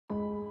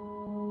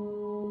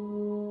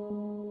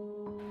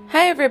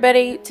Hi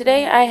everybody,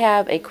 today I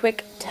have a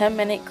quick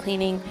 10-minute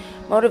cleaning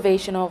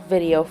motivational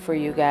video for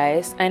you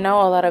guys. I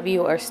know a lot of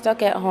you are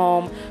stuck at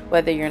home,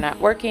 whether you're not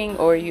working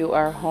or you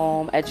are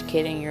home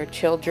educating your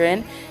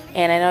children,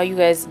 and I know you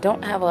guys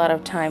don't have a lot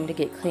of time to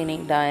get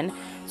cleaning done.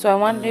 So I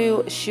wanted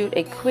to shoot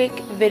a quick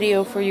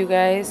video for you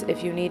guys.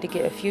 If you need to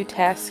get a few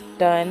tasks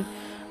done,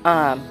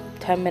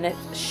 10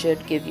 minutes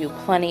should give you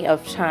plenty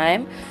of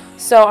time.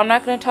 So I'm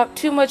not going to talk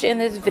too much in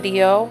this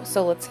video,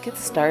 so let's get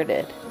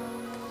started.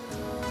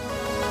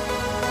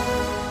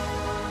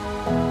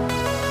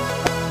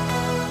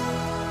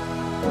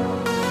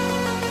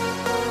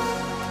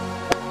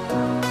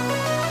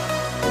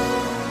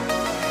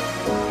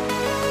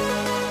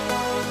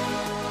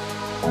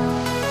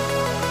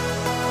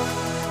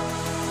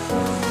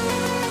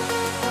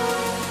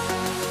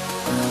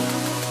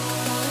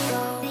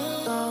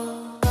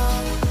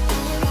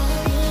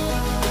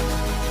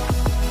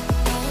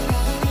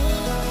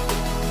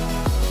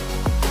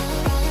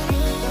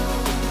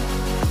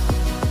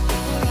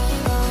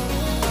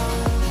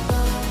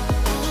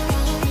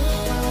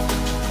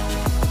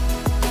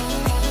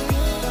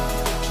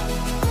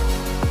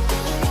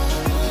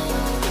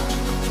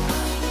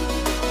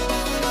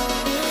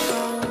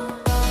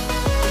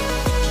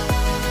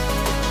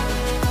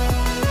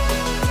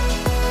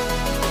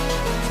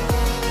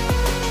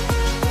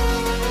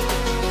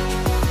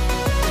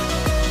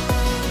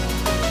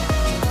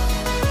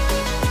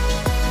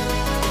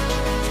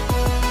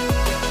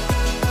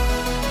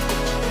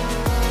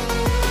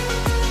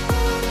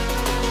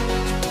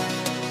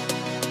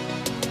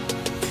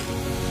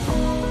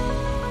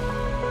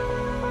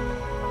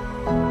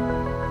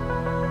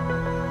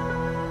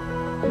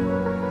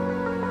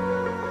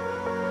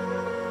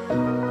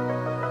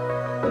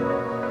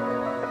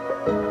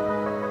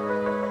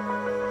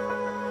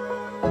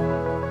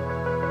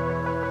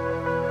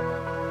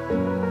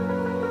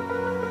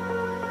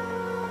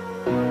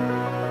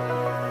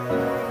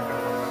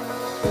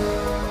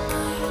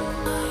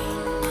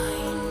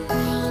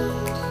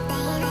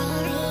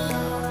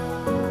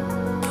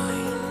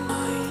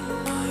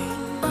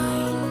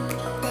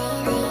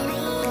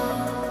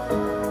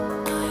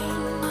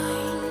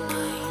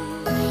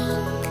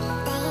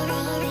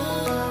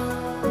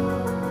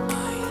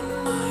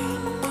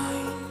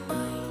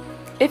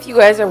 If you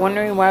guys are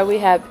wondering why we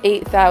have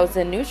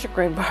 8,000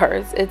 Nutri-Grain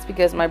bars, it's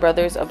because my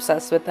brother's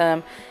obsessed with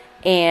them,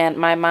 and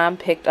my mom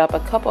picked up a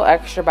couple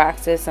extra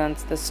boxes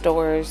since the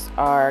stores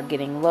are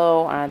getting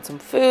low on some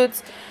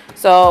foods.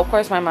 So of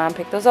course my mom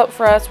picked those up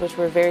for us, which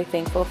we're very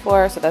thankful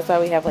for. So that's why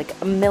we have like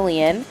a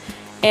million.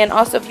 And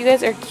also, if you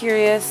guys are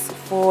curious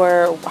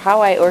for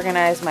how I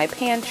organize my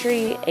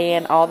pantry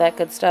and all that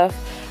good stuff,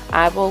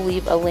 I will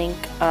leave a link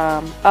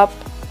up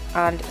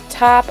on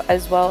top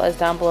as well as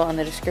down below in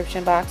the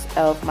description box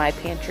of my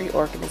pantry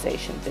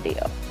organization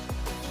video.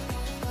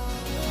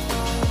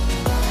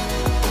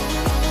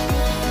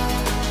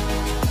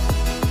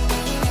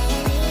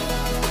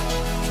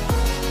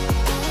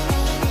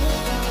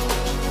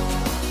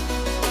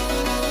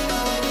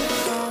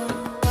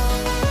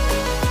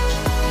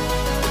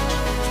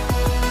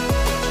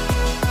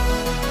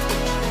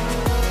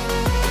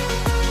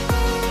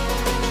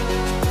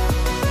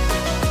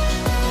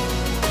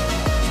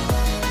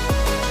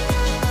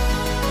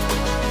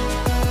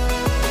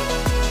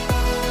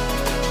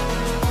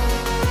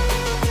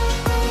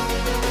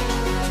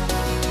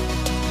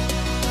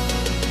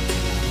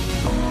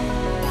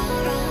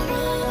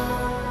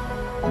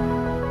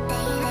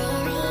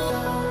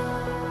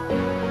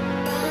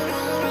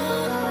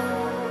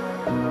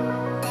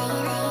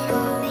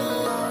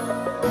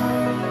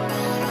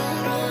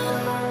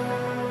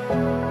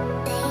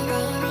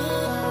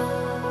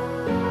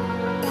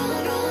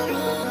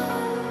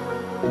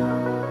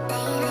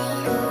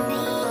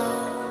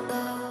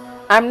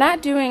 I'm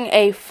not doing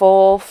a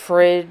full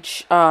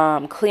fridge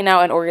clean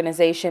out and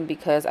organization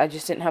because I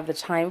just didn't have the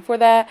time for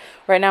that.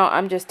 Right now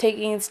I'm just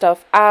taking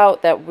stuff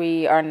out that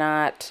we are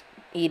not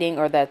eating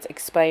or that's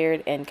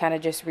expired and kind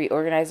of just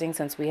reorganizing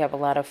since we have a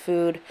lot of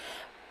food.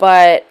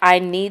 But I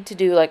need to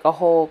do like a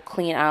whole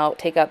clean out,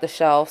 take out the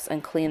shelves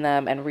and clean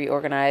them and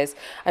reorganize.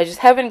 I just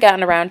haven't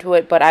gotten around to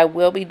it, but I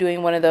will be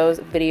doing one of those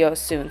videos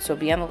soon, so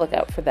be on the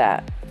lookout for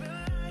that.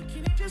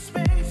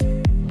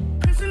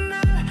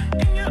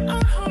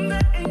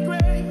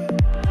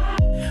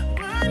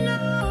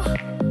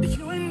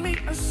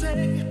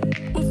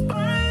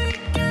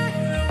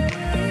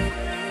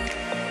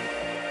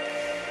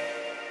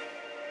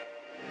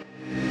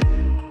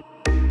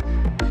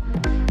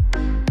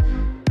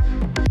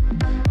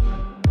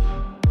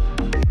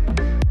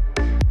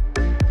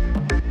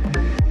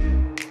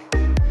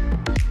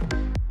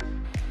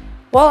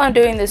 While I'm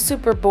doing this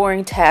super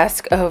boring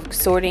task of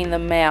sorting the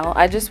mail,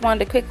 I just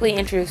wanted to quickly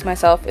introduce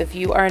myself if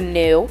you are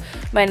new.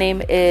 My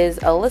name is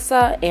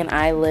Alyssa and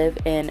I live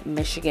in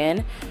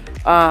Michigan.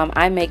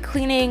 I make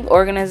cleaning,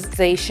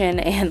 organization,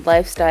 and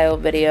lifestyle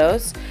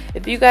videos.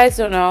 If you guys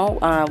don't know,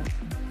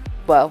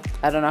 well,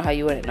 I don't know how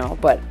you wouldn't know,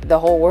 but the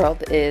whole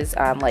world is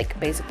on like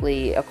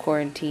basically a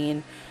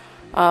quarantine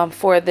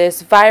for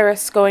this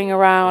virus going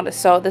around.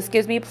 So this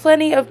gives me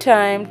plenty of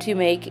time to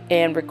make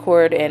and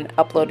record and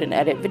upload and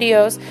edit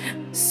videos.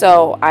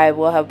 So I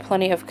will have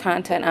plenty of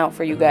content out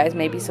for you guys,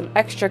 maybe some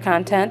extra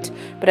content,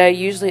 but I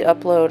usually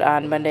upload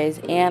on Mondays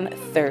and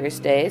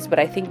Thursdays. But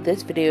I think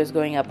this video is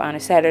going up on a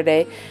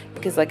Saturday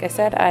because, like I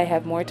said, I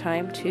have more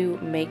time to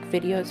make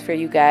videos for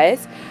you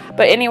guys.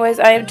 But anyways,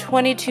 I am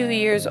 22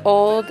 years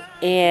old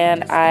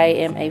and I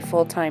am a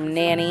full-time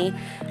nanny.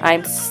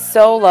 I'm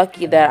so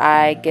lucky that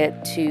I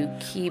get to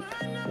keep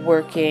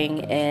working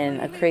in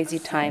a crazy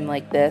time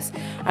like this.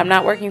 I'm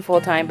not working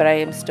full-time, but I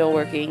am still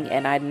working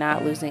and I'm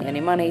not losing any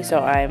money, so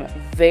I'm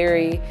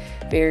very,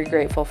 very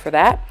grateful for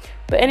that.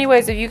 But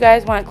anyways, if you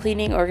guys want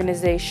cleaning,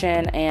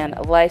 organization, and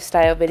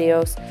lifestyle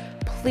videos,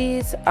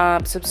 please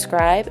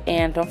subscribe,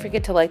 and don't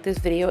forget to like this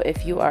video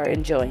if you are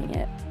enjoying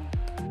it.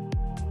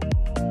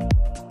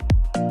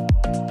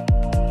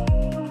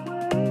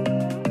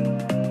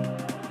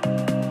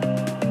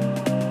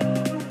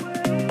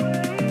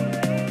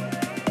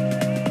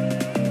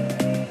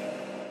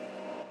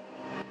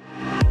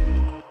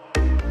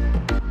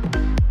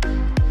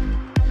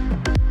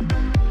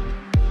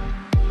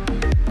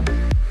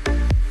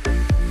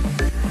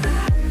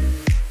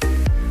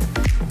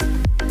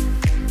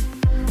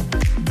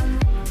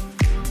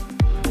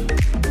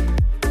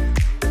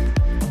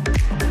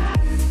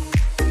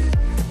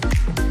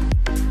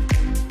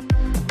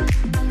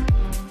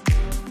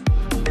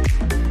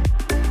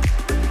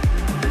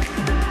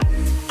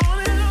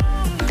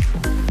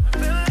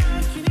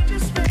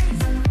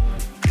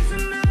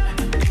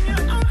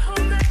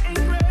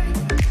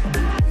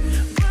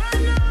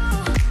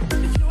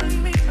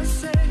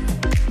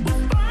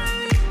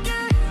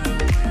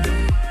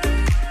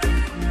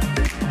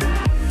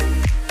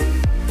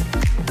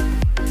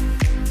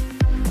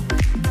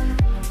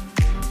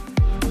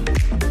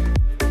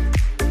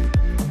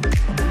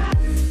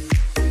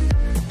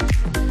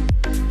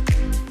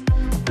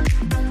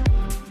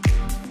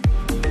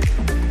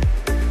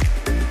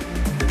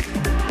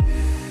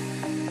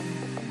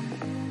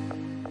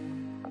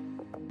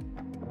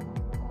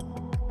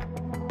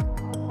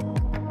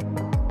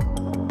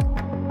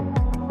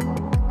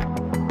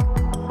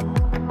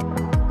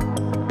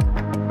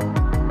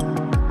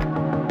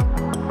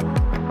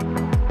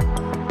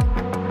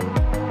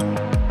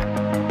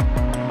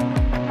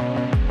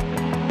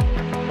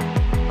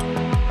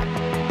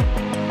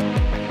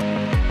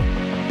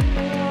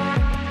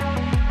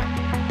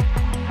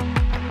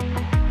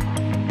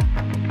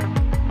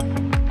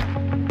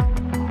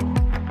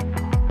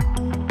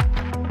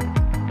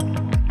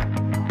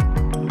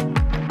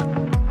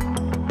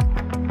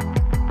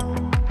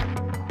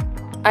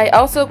 I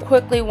also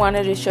quickly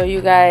wanted to show you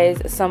guys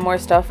some more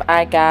stuff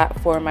I got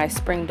for my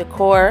spring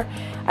decor.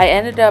 I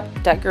ended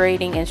up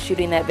decorating and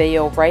shooting that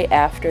video right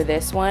after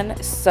this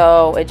one,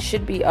 so it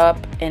should be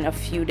up in a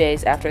few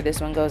days after this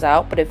one goes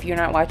out. But if you're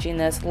not watching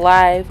this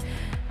live,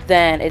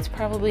 then it's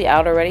probably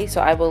out already,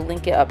 so I will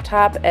link it up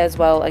top as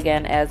well,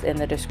 again, as in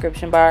the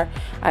description bar.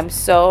 I'm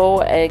so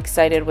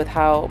excited with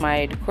how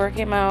my decor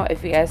came out.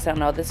 If you guys don't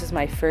know, this is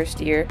my first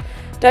year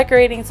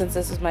decorating since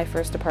this is my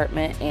first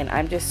apartment, and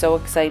I'm just so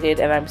excited,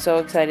 and I'm so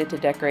excited to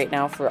decorate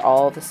now for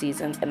all the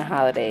seasons and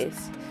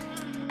holidays.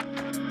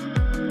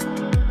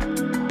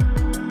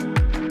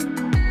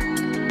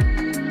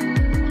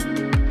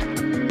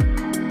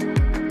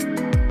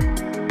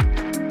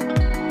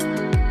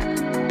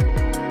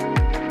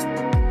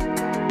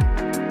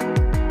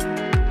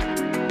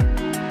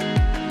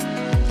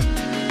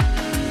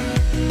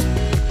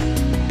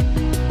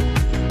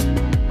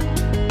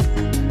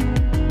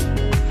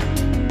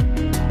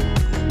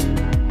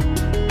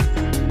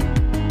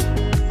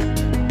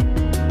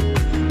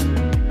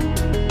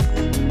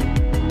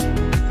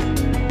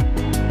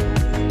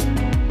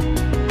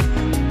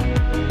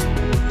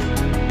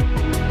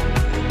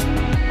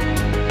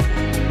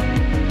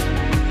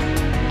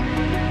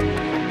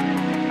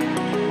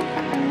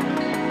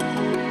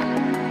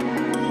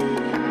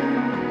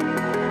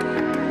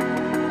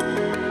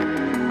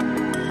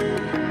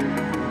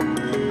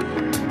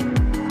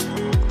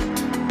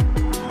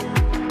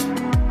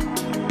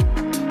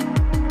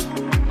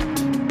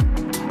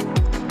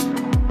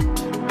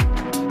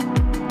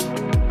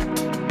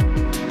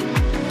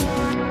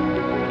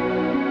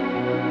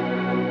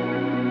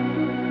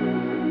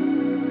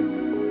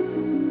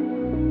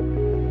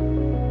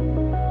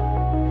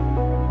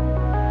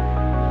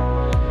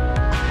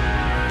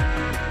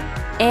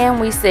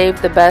 And we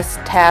saved the best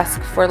task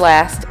for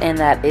last, and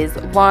that is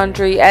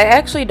laundry. I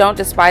actually don't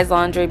despise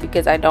laundry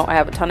because I don't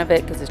have a ton of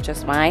it because it's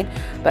just mine.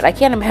 But I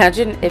can't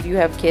imagine if you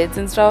have kids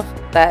and stuff,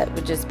 that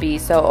would just be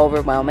so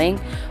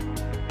overwhelming.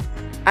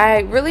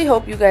 I really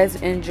hope you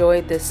guys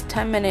enjoyed this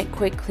 10-minute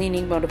quick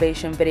cleaning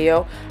motivation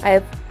video. I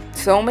have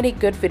so many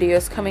good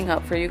videos coming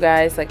up for you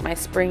guys, like my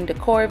spring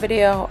decor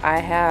video. I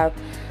have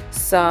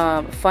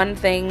some fun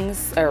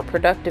things or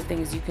productive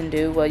things you can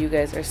do while you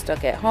guys are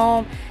stuck at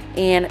home,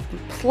 and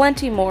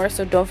plenty more.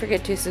 So don't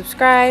forget to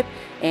subscribe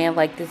and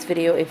like this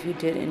video if you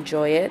did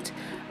enjoy it.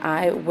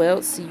 I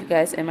will see you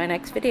guys in my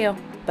next video.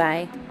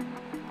 Bye.